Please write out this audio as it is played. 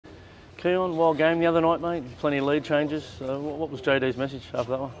Keaon, wild game the other night, mate. Plenty of lead changes. What was JD's message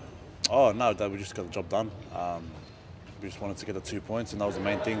after that one? Oh no, we just got the job done. We just wanted to get the 2 points, and that was the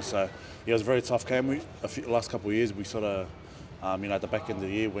main thing. So yeah, it was a very tough game. The last couple of years, we sort of, at the back end of the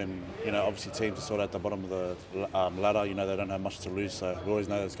year, when obviously teams are sort of at the bottom of the ladder, they don't have much to lose. So we always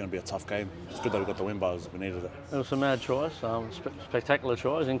know that it's going to be a tough game. It's good that we got the win, but we needed it. There were some mad tries, spectacular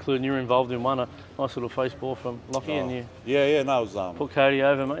tries, including you were involved in one, a nice little face ball from Lockie, and you yeah, no, it was put Cody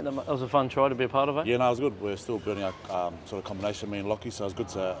over, mate. That was a fun try to be a part of it. Yeah, no, it was good. We're still building our sort of combination, me and Lockie, so it was good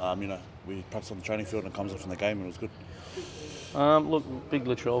to we practiced on the training field and it comes in from the game, and it was good. Look, big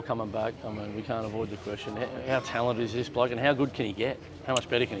Latrell coming back. I mean, we can't avoid the question: how talented is this bloke, and how good can he get? How much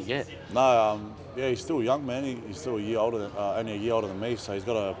better can he get? No, yeah, he's still young, man. He's still only a year older than me, so he's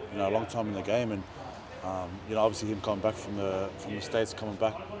got a long time in the game, and obviously him coming back from the States, coming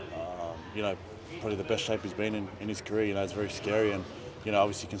back, probably the best shape he's been in his career. It's very scary, and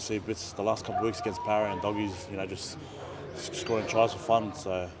obviously you can see bits the last couple of weeks against Para and Doggies, just scoring tries for fun.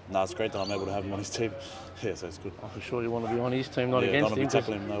 So it's great that I'm able to have him on his team. Yeah, so it's good. Oh, for sure you want to be on his team, not against him.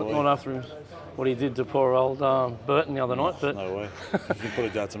 Tackling him, no way. Not after him, what he did to poor old Burton the other night. But no way. You can put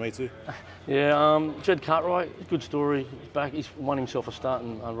it down to me too. Yeah, Jed Cartwright, good story. He's back. He's won himself a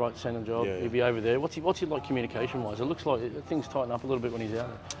starting right centre job. Yeah. He'll be over there. What's he like communication-wise? It looks like things tighten up a little bit when he's out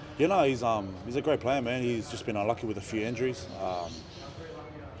there. He's a great player, man. He's just been unlucky with a few injuries.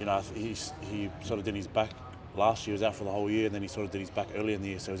 He sort of did his back last year. He was out for the whole year, and then he sort of did his back early in the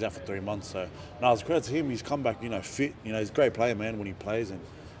year, so he was out for 3 months. So it's credit to him. He's come back, fit. He's a great player, man, when he plays, and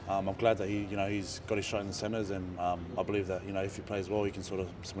I'm glad that he's got his shot in the centres, and I believe that if he plays well, he can sort of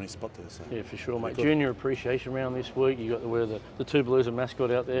win his spot there. So. Yeah, for sure, mate. Junior appreciation round this week. You got to wear the two blues and Mascot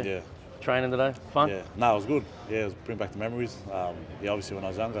out there. Yeah. Training today, fun. Yeah, no, it was good. Yeah, it was bring back the memories. Obviously when I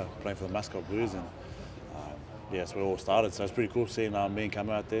was younger, playing for the Mascot Blues, and that's where it all started. So it's pretty cool seeing me and Cam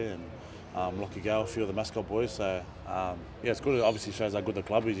out there, and Lockie Gale, a few of the Mascot boys. So it's good. It obviously shows how good the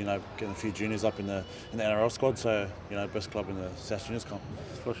club is. Getting a few juniors up in the NRL squad. So best club in the South Juniors comp.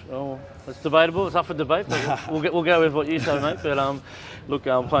 Oh, it's debatable. It's up for debate. But we'll go with what you say, mate. But look,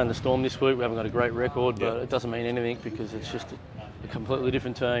 I'm playing the Storm this week. We haven't got a great record, but it doesn't mean anything because it's just a completely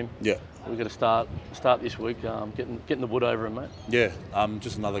different team. Yeah. We've got to start this week, getting the wood over them, mate. Yeah.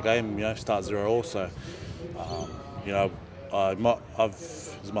 Just another game. Start 0-0. So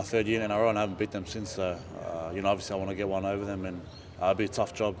this is my third year in NRL and I haven't beat them since. So, obviously I want to get one over them, and it'll be a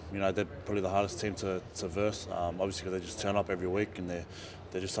tough job. They're probably the hardest team to verse. Obviously because they just turn up every week, and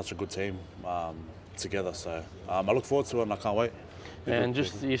they're just such a good team together. So I look forward to it, and I can't wait. And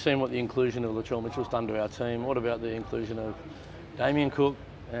just you've seen what the inclusion of Latrell Mitchell's done to our team. What about the inclusion of Damien Cook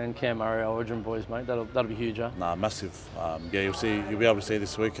and Cam Murray, our Origin boys, mate? That'll be huge, huh? Nah, massive. You'll be able to see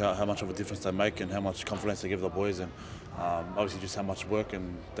this week how much of a difference they make and how much confidence they give the boys, and obviously just how much work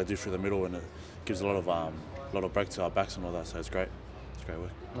and they do through the middle, and it gives a lot of break to our backs and all that. So it's great. It's great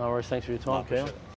work. No worries. Thanks for your time, Keaon.